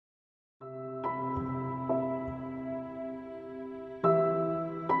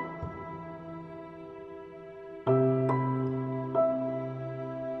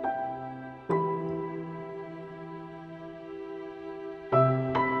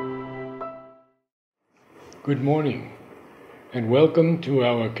Good morning, and welcome to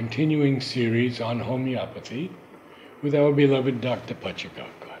our continuing series on homeopathy with our beloved Dr.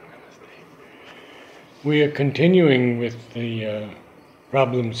 Pachegaonkar. We are continuing with the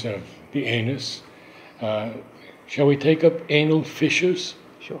problems of the anus. Shall we take up anal fissures?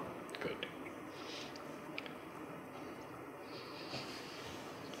 Sure. Good.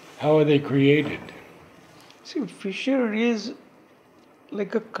 How are they created? See, fissure is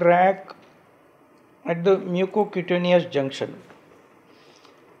like a crack at the mucocutaneous junction.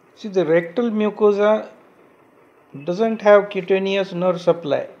 See, the rectal mucosa doesn't have cutaneous nerve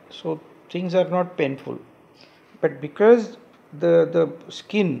supply, so things are not painful. But because the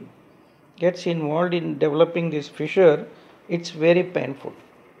skin gets involved in developing this fissure, it's very painful.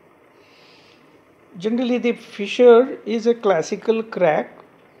 Generally, the fissure is a classical crack.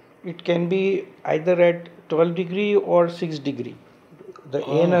 It can be either at 12 degree or 6 degree. The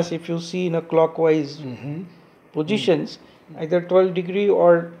anus, if you see in a clockwise positions, either 12 degree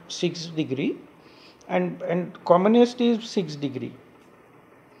or 6 degree, and commonest is 6 degree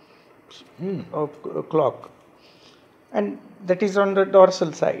of clock, and that is on the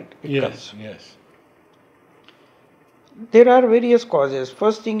dorsal side. Yes. There are various causes.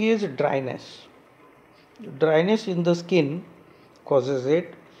 First thing is dryness. Dryness in the skin causes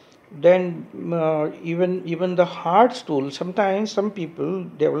it. Then even the hard stool, sometimes some people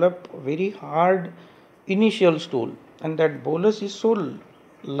develop very hard initial stool, and that bolus is so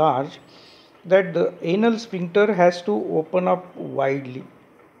large that the anal sphincter has to open up widely,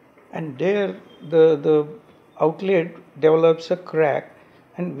 and there the outlet develops a crack,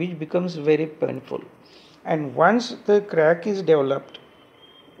 and which becomes very painful. And once the crack is developed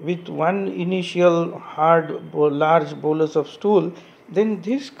with one initial hard large bolus of stool, then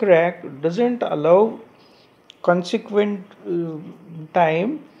this crack doesn't allow consequent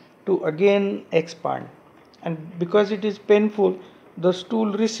time to again expand, and because it is painful, the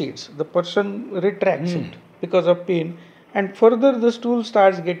stool recedes, the person retracts it because of pain, and further the stool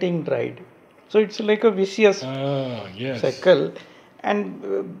starts getting dried. So it's like a vicious cycle,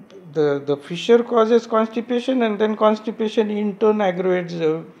 and the fissure causes constipation, and then constipation in turn aggravates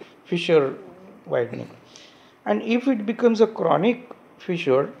fissure widening. And if it becomes a chronic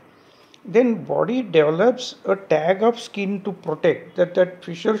fissure, then body develops a tag of skin to protect that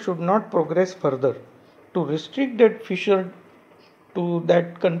fissure should not progress further. To restrict that fissure to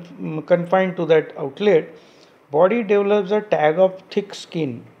that confined to that outlet, body develops a tag of thick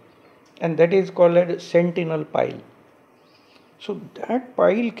skin, and that is called a sentinel pile. So that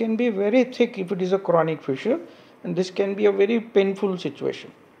pile can be very thick if it is a chronic fissure, and this can be a very painful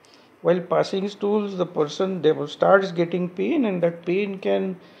situation. While passing stools, the person starts getting pain, and that pain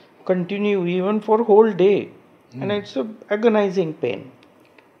can continue even for whole day, and it's a agonizing pain.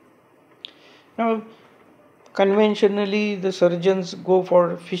 Now, conventionally, the surgeons go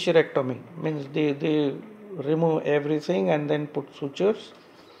for fissurectomy, means they remove everything and then put sutures.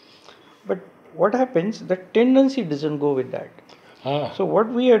 But what happens? The tendency doesn't go with that. So what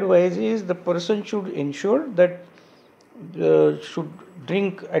we advise is the person should ensure that should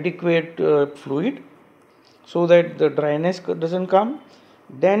drink adequate fluid so that the dryness doesn't come.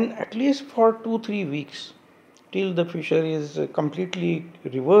 Then at least for 2-3 weeks till the fissure is completely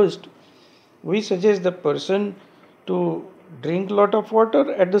reversed, we suggest the person to drink lot of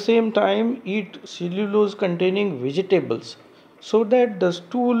water, at the same time eat cellulose containing vegetables, so that the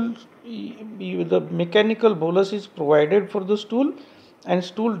stool, the mechanical bolus is provided for the stool, and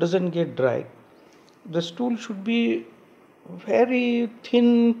stool doesn't get dry. The stool should be very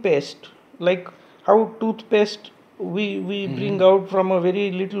thin paste, like how toothpaste we bring out from a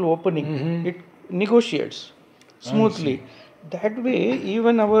very little opening. It negotiates smoothly. That way,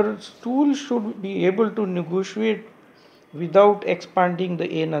 even our stool should be able to negotiate without expanding the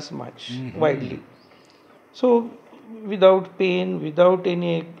anus much widely. So, without pain, without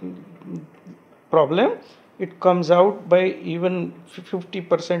any problem, it comes out by even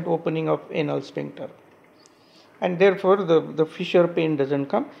 50% opening of anal sphincter, and therefore the fissure pain doesn't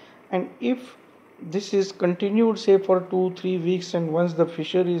come. And if this is continued, say for 2-3 weeks, and once the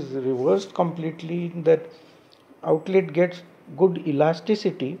fissure is reversed completely, that outlet gets good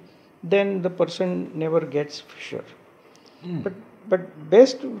elasticity, then the person never gets fissure. But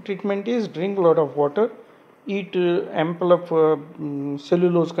best treatment is drink a lot of water, eat ample of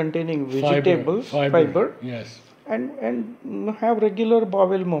cellulose containing vegetables, fiber, and have regular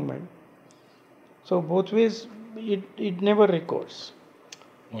bowel movement. So both ways, it never recurs.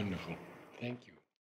 Wonderful. Thank you.